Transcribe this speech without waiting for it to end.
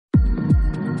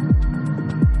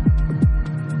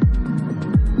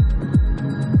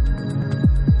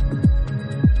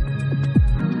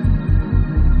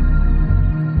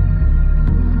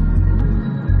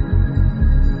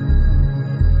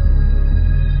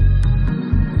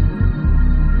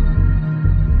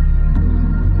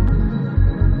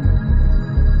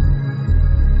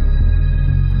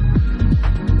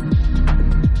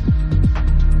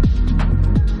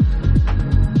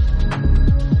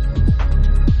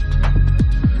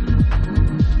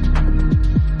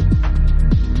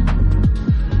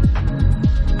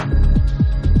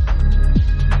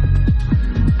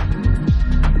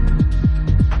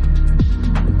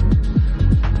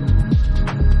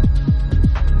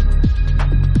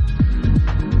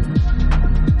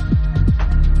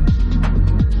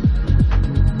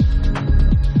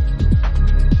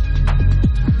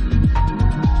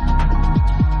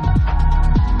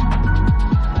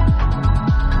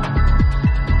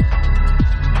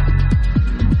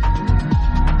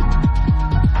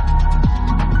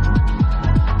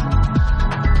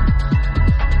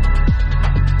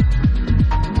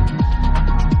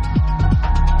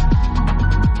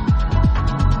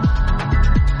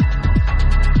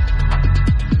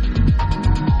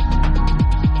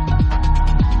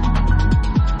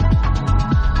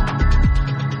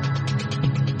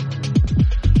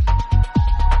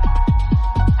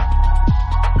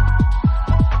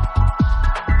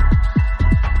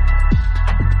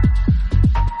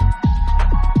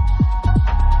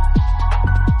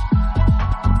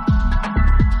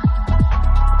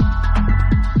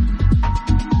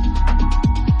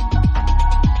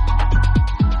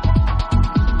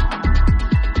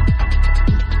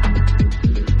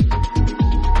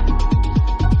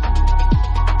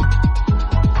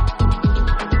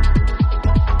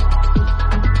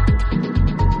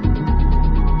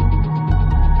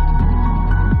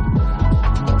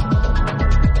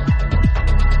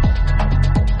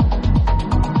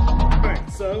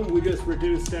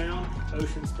juice down,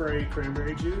 OceanSpray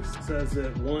Cranberry Juice. It says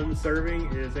that one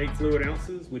serving is 8 fluid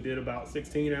ounces. We did about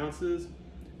 16 ounces,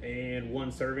 and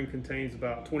one serving contains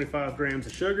about 25 grams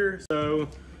of sugar. So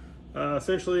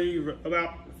essentially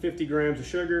about 50 grams of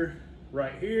sugar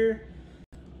right here.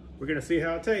 We're gonna see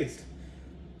how it tastes.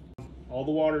 All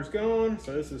the water's gone,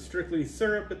 so this is strictly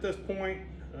syrup at this point.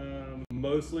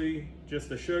 Mostly just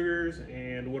the sugars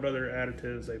and what other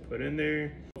additives they put in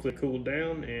there. Hopefully it cooled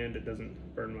down and it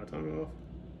doesn't burn my tongue off.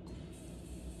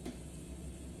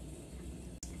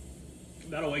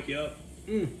 That'll wake you up.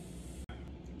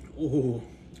 Ooh,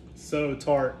 so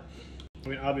tart. I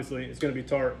mean, obviously it's gonna be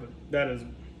tart, but that is,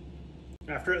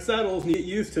 after it settles and you get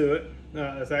used to it,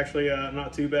 it's actually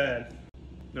not too bad.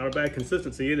 Not a bad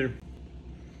consistency either.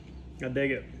 I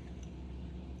dig it.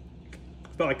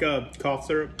 It's about like cough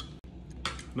syrup.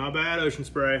 Not bad,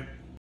 OceanSpray.